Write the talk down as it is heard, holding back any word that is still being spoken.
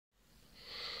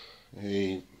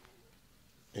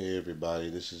Hey everybody,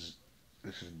 this is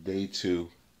day two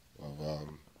of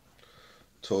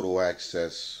Total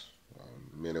Access,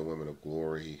 Men and Women of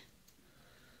Glory.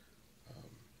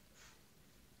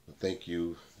 A thank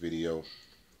you video,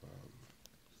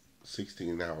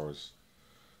 16 hours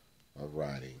of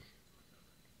riding.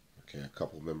 Okay, a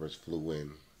couple members flew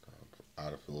in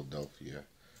out of Philadelphia.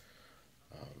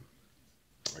 Um,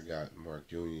 I got Mark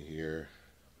Jr. here,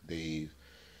 Dave,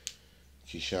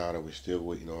 Kishana. We're still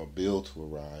waiting on Bill to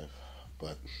arrive,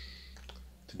 but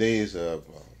today is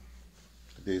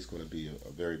today's going to be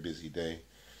a very busy day.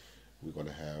 We're going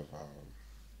to have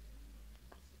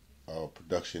a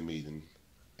production meeting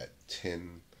at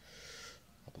 10,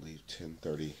 I believe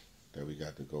 10:30, that we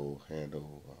got to go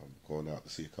handle, going out to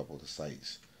see a couple of the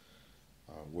sites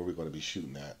where we're going to be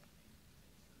shooting at.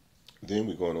 Then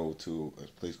we're going over to a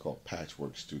place called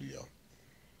Patchwork Studio,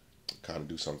 kind of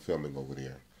do some filming over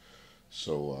there.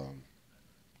 So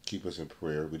keep us in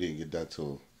prayer. We didn't get done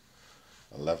till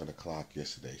 11 o'clock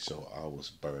yesterday, so I was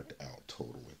burnt out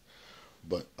totally.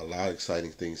 But a lot of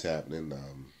exciting things happening,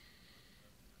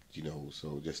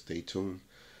 so just stay tuned.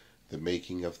 The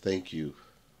making of Thank You,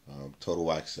 Total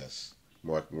Access,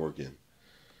 Mark Morgan,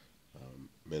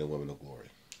 Men and Women of Glory.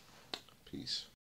 Peace.